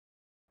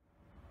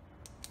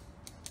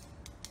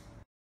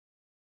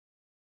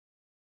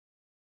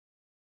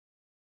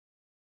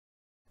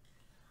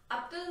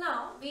Up till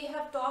now, we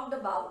have talked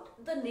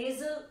about the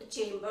nasal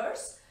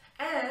chambers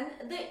and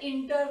the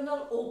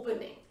internal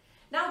opening.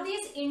 Now,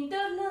 these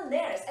internal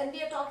layers, and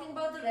we are talking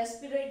about the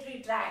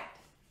respiratory tract.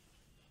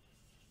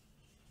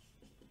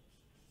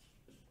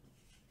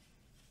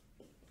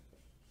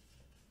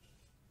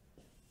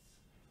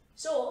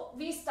 So,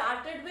 we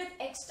started with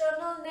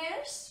external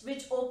layers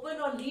which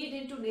open or lead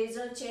into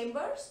nasal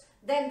chambers.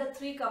 Then the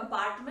three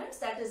compartments,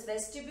 that is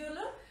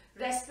vestibular,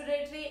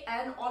 respiratory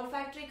and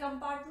olfactory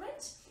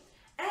compartments.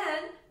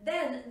 And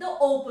then the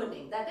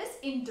opening, that is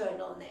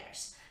internal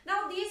layers.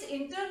 Now these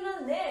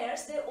internal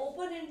layers, they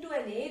open into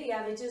an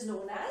area which is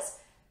known as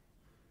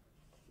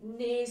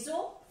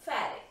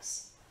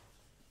nasopharynx.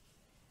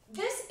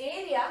 This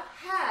area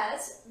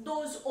has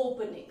those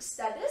openings,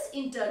 that is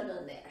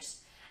internal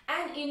layers.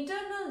 And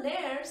internal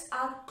layers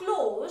are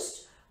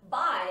closed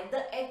by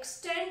the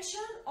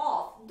extension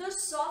of the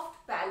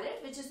soft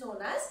palate, which is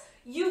known as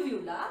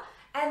uvula,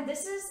 and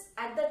this is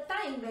at the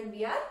time when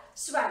we are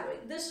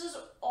swallowing. This is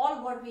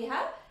all what we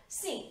have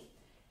seen.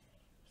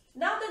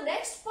 Now the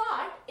next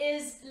part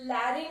is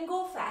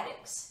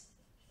laryngopharynx.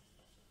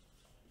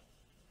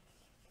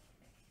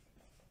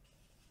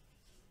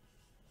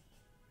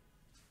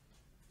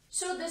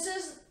 So this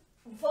is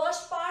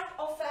first part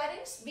of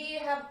pharynx. We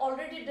have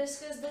already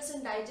discussed this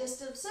in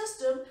digestive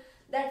system,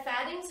 that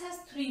pharynx has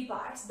three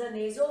parts. The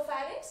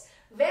nasopharynx,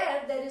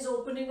 where there is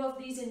opening of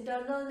these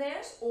internal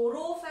layers,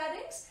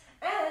 oropharynx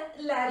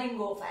and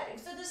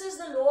laryngopharynx. So this is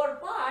the lower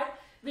part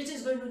which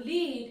is going to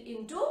lead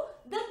into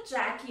the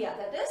trachea,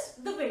 that is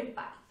the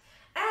windpipe.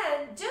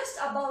 And just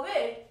above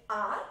it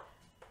are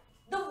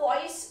the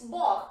voice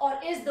box, or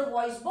is the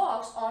voice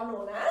box, or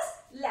known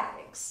as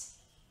larynx.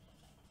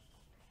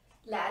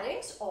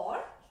 Larynx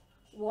or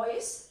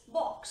voice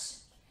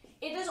box.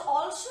 It is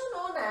also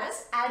known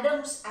as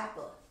Adam's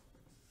apple.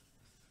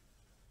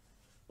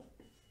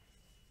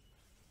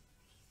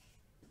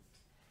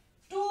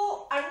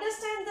 To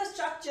understand the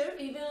structure,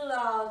 we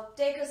will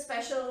take a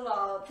special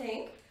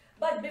thing.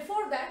 But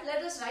before that,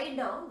 let us write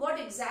down what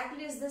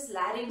exactly is this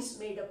larynx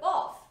made up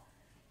of.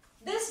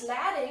 This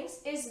larynx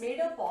is made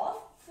up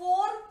of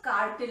 4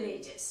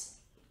 cartilages.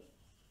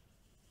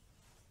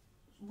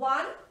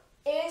 One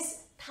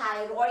is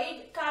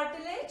thyroid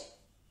cartilage,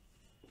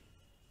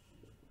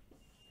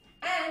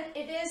 and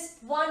it is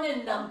 1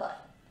 in number,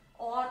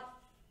 or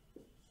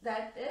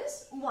that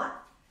is 1.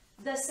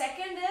 The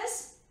second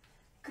is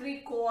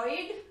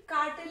cricoid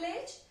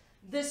cartilage.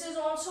 This is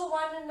also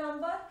 1 in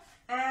number.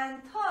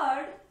 And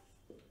third,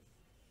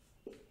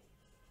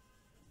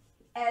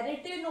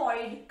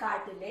 arytenoid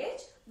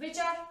cartilage, which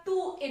are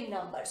 2 in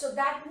number. So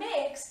that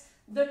makes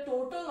the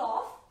total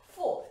of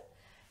 4.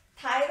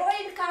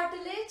 Thyroid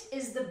cartilage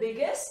is the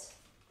biggest,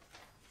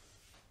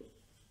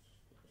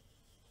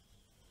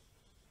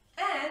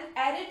 and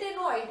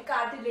arytenoid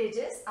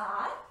cartilages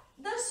are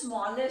the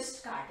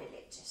smallest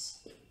cartilages.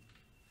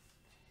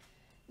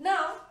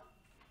 Now,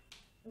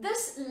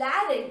 this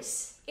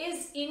larynx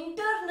is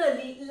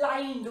internally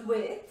lined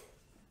with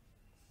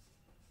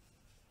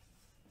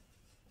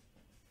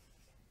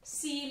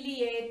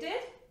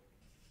ciliated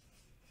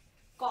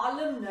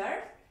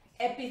columnar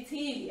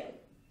epithelium.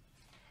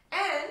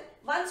 And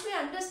once we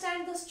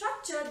understand the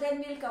structure,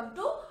 then we'll come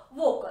to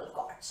vocal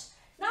cords.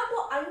 Now,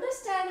 to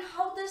understand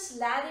how this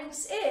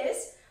larynx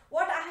is,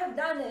 what I have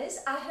done is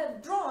I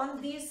have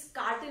drawn these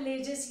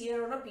cartilages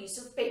here on a piece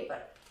of paper.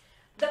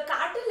 The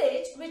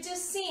cartilage, which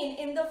is seen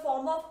in the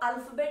form of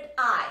alphabet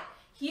I,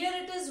 here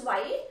it is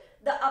white,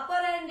 the upper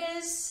end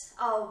is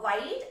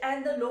white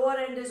and the lower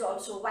end is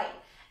also white.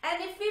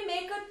 And if we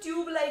make a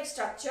tube-like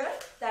structure,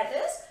 that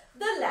is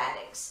the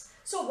larynx.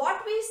 So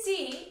what we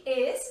see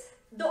is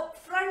the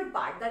front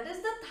part, that is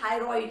the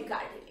thyroid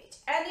cartilage.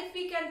 And if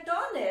we can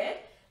turn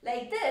it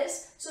like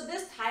this, so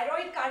this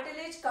thyroid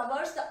cartilage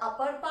covers the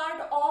upper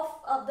part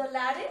of the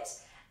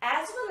larynx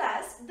as well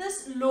as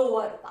this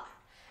lower part.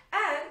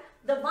 And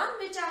the one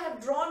which I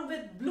have drawn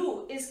with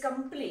blue is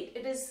complete.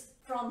 It is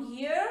from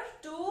here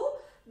to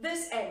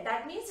this end.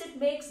 That means it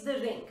makes the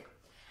ring.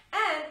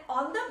 And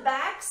on the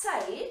back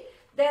side,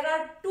 there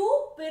are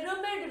 2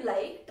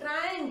 pyramid-like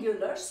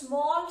triangular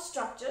small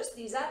structures.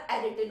 These are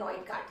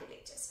arytenoid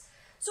cartilages.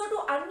 So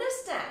to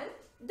understand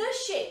the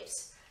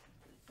shapes,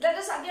 let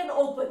us again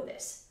open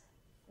this.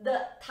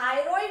 The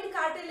thyroid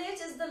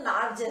cartilage is the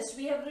largest.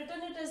 We have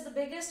written it as the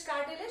biggest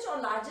cartilage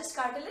or largest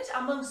cartilage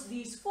amongst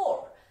these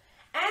 4.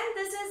 And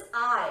this is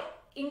I,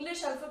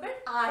 English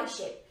alphabet I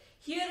shape.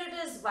 Here it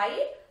is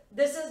white.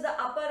 This is the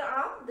upper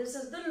arm. This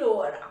is the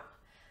lower arm.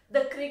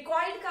 The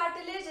cricoid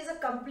cartilage is a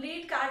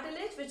complete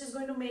cartilage which is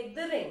going to make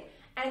the ring.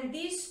 And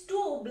these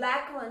 2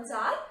 black ones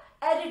are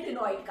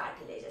arytenoid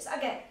cartilages.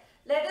 Again,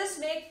 let us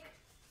make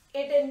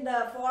it in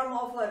the form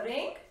of a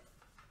ring.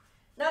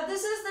 Now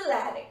this is the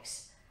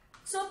larynx.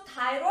 So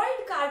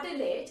thyroid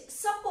cartilage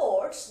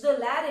supports the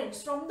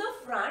larynx from the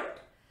front,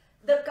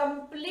 the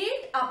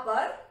complete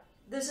upper.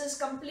 This is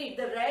complete.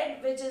 The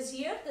red which is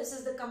here, this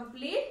is the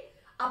complete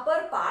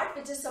upper part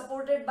which is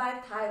supported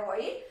by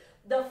thyroid.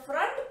 The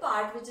front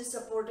part which is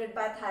supported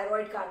by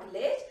thyroid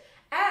cartilage,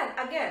 and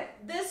and again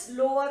this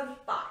lower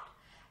part.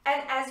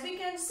 And as we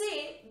can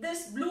see,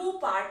 this blue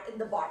part in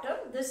the bottom,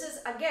 this is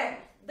again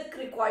the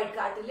cricoid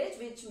cartilage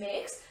which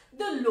makes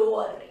the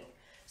lower ring.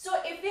 So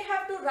if we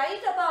have to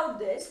write about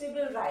this, we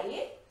will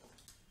write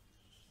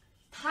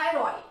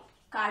thyroid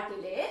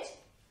cartilage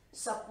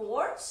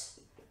supports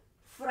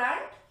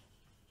front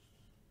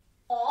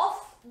of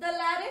the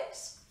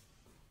larynx,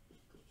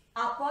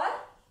 upper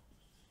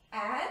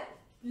and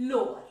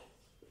lower.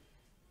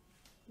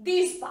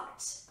 These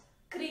parts.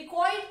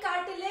 Cricoid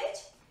cartilage,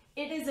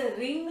 it is a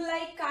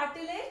ring-like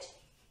cartilage.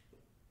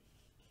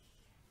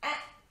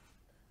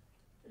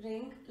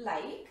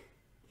 Ring-like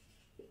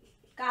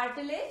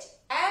cartilage,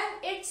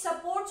 and it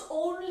supports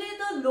only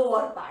the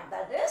lower part,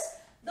 that is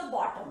the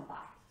bottom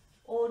part.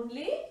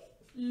 Only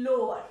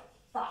lower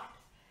part.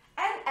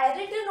 And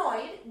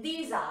arytenoid,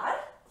 these are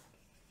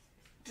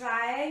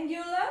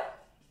triangular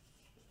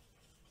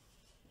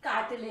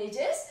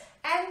cartilages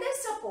and they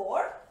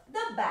support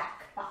the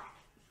back part.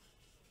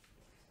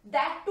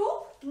 That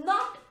too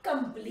not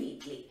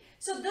completely.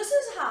 So this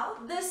is how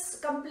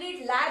this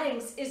complete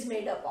larynx is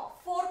made up of.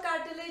 4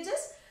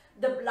 cartilages.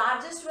 The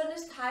largest one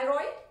is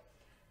thyroid,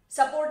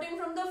 supporting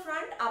from the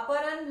front, upper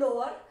and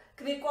lower.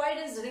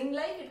 Cricoid is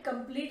ring-like, it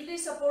completely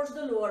supports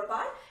the lower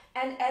part,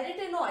 and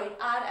arytenoid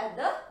are at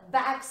the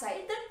back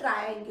side, the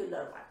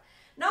triangular one.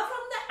 Now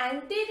from the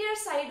anterior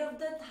side of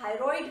the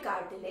thyroid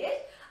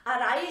cartilage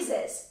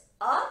arises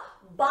a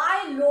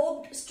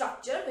bilobed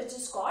structure which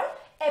is called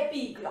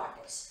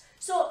epiglottis.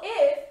 So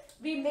if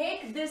we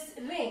make this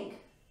ring,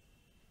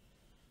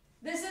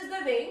 this is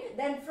the ring,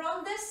 then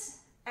from this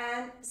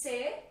and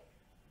say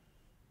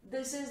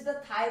this is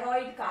the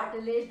thyroid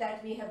cartilage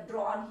that we have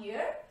drawn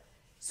here.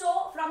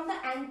 So from the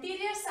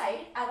anterior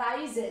side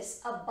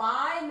arises a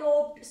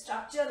bilobed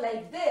structure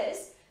like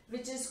this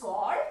which is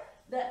called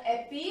the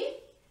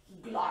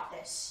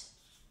epiglottis,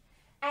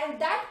 and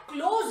that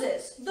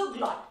closes the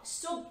glottis.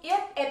 So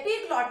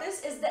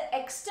epiglottis is the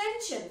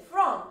extension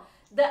from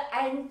the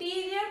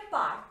anterior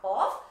part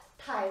of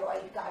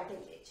thyroid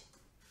cartilage.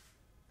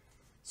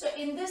 So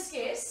in this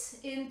case,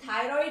 in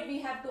thyroid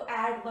we have to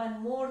add one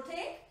more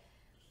thing.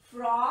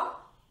 From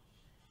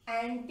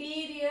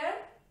anterior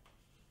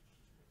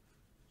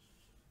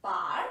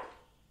part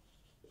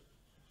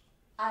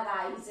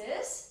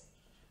arises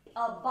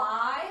a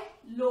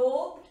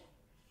bilobed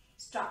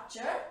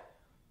structure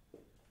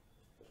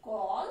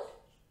called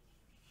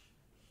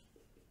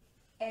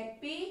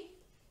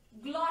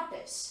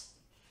epiglottis,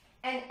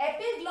 and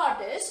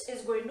epiglottis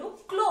is going to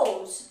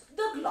close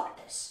the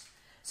glottis.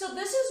 So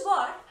this is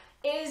what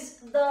is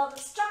the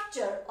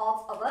structure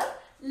of our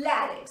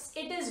larynx.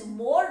 It is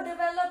more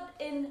developed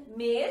in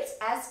males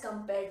as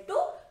compared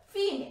to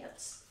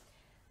females.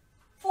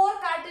 4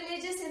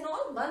 cartilages in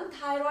all, 1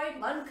 thyroid,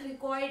 1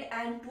 cricoid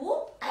and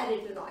 2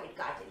 arytenoid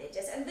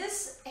cartilages, and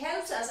this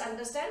helps us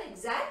understand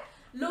exact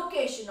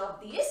location of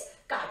these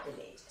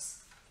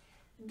cartilages.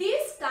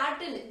 This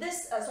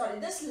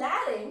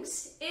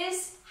larynx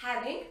is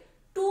having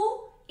 2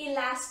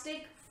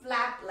 elastic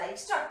flap-like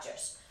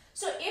structures.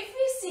 So if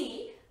we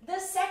see the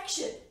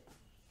section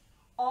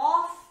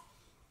of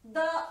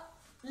the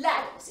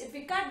larynx, if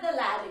we cut the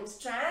larynx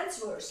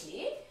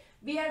transversely,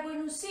 we are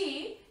going to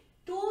see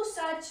 2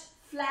 such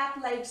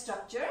flap-like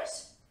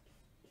structures,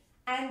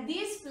 and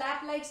these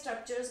flap-like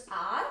structures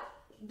are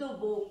the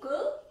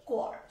vocal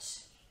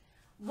cords.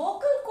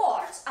 Vocal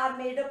cords are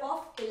made up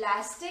of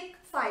elastic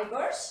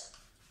fibers,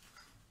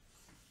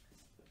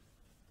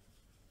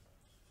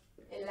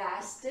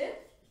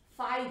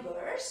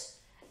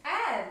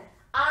 and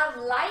are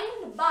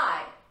lined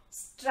by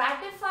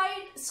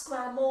stratified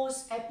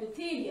squamous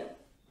epithelium.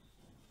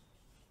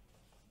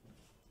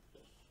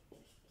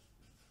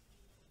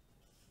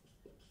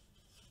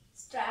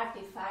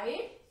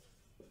 Stratified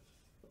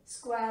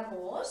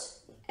squamous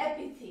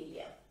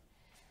epithelium.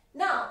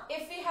 Now,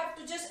 if we have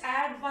to just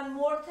add one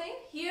more thing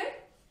here,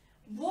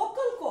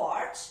 vocal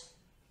cords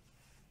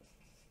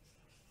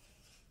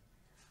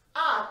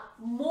are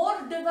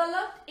more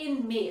developed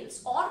in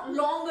males or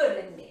longer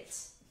in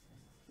males.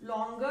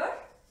 Longer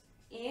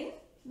in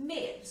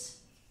males.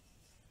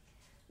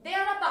 They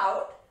are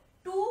about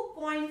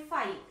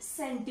 2.5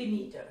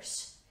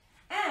 centimeters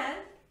and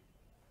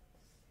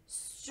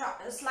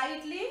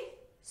slightly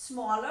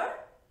smaller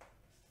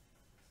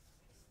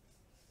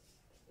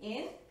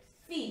in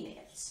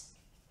females.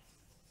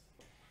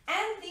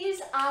 And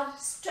these are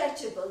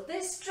stretchable,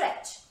 they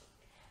stretch.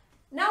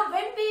 Now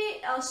when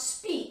we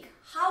speak,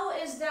 how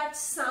is that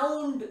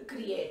sound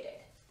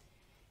created?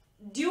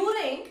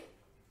 During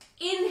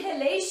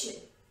inhalation,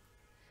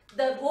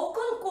 the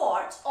vocal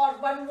cords, or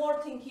one more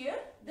thing here,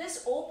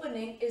 this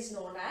opening is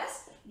known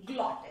as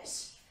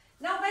glottis.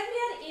 Now when we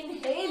are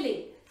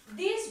inhaling,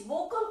 these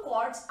vocal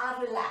cords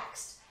are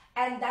relaxed,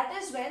 and that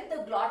is when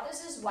the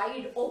glottis is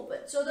wide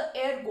open, so the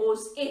air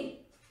goes in.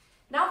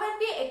 Now when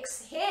we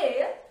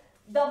exhale,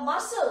 the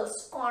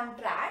muscles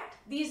contract.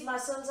 These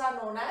muscles are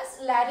known as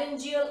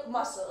laryngeal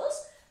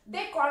muscles.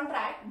 They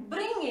contract,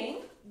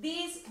 bringing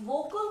these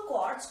vocal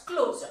cords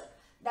closer.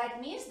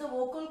 That means the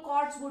vocal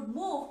cords would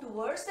move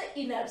towards the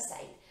inner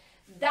side.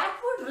 that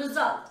would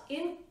result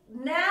in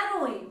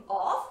narrowing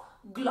of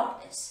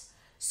glottis.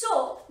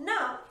 So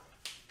now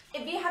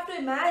we have to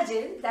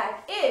imagine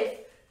that if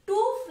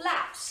two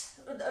flaps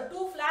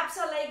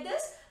are like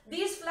this,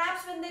 these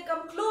flaps, when they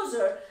come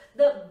closer,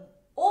 the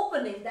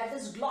opening, that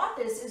is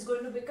glottis, is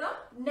going to become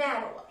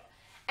narrower.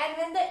 And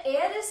when the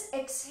air is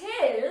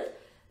exhaled,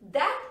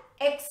 that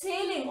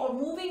exhaling or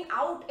moving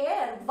out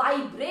air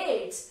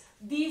vibrates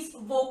these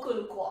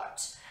vocal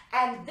cords.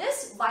 And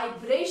this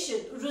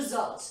vibration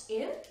results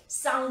in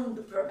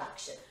sound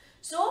production.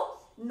 So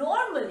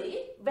normally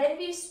when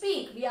we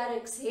speak, we are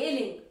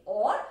exhaling,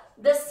 or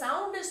the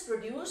sound is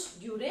produced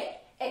during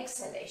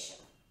exhalation.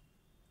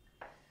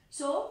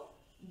 So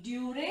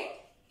during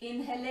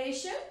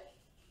inhalation,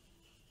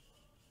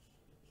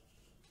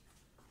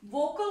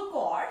 vocal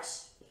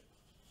cords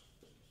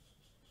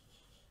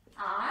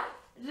are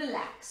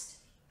relaxed,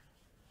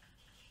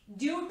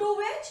 due to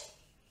which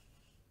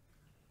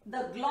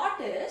the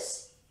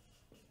glottis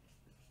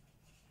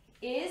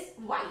is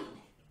wide.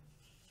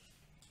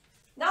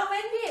 Now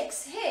when we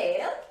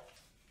exhale,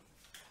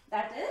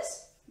 that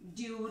is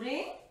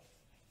during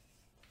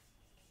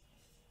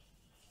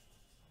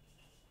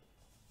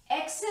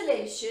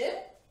exhalation,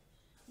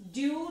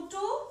 due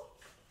to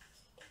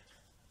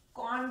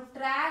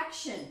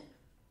contraction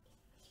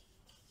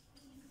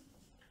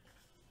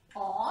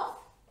of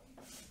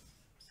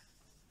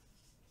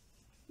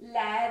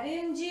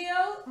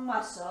laryngeal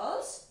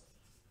muscles,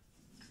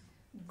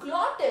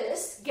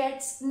 glottis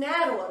gets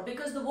narrower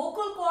because the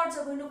vocal cords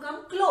are going to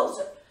come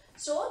closer.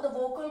 So the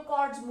vocal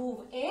cords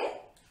move in,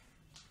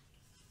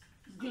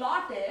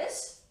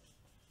 glottis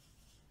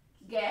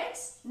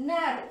gets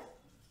narrow,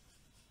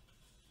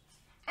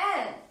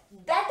 and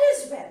that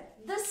is when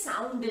the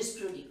sound is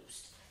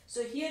produced.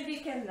 So here we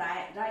can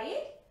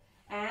write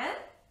and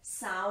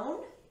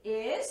sound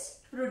is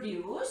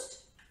produced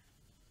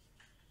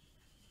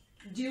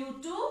due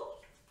to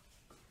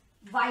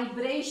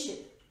vibration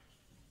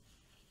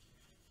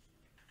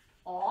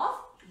of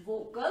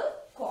vocal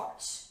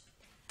cords.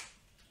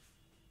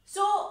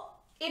 So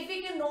if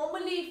we can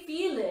normally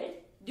feel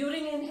it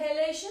during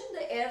inhalation,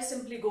 the air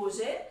simply goes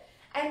in,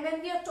 and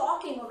when we are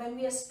talking or when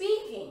we are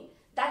speaking,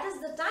 that is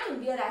the time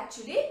we are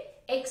actually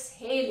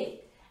exhaling.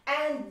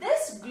 And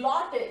this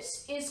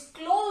glottis is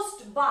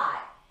closed by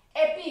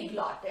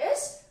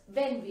epiglottis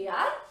when we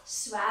are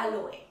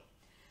swallowing.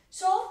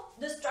 So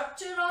the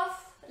structure of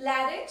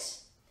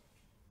larynx,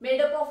 made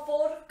up of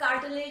 4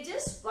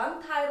 cartilages,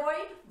 1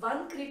 thyroid,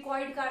 1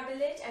 cricoid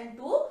cartilage and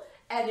 2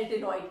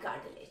 arytenoid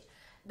cartilage.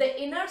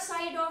 The inner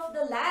side of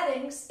the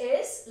larynx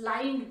is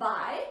lined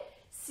by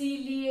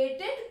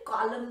ciliated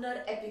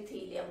columnar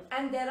epithelium,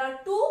 and there are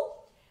 2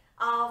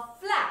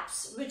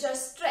 flaps which are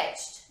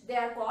stretched. They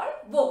are called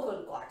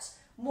vocal cords.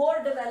 More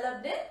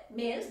developed in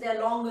males, they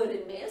are longer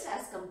in males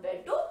as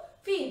compared to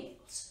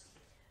females.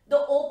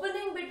 The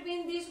opening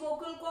between these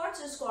vocal cords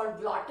is called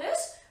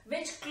glottis,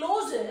 which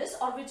closes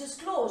or which is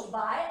closed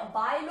by a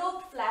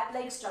bilobed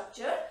flap-like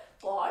structure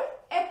called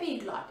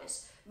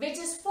epiglottis, which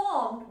is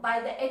formed by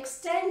the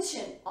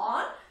extension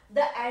on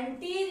the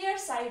anterior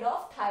side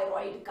of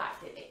thyroid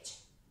cartilage.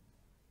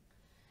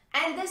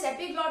 And this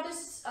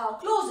epiglottis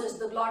closes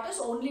the glottis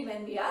only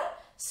when we are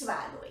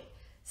swallowing.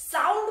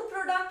 Sound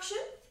production,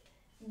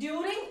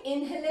 during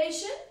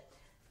inhalation,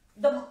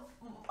 the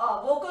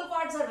vocal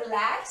cords are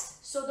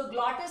relaxed, so the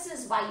glottis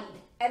is wide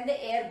and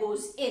the air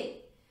goes in.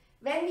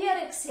 When we are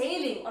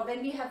exhaling or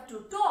when we have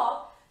to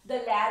talk,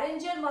 the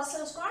laryngeal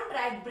muscles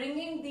contract,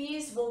 bringing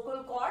these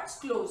vocal cords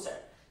closer.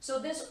 So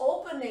this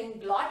opening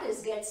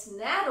glottis gets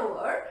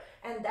narrower,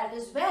 and that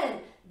is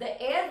when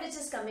the air which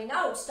is coming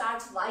out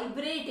starts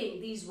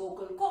vibrating these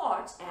vocal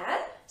cords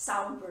and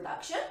sound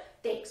production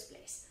takes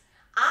place.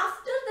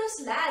 After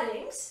this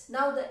larynx,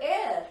 now the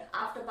air,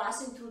 after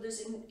passing through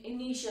this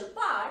initial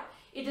part,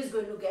 it is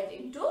going to get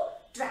into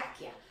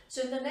trachea.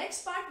 So in the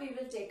next part, we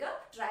will take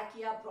up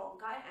trachea,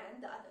 bronchi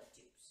and the other.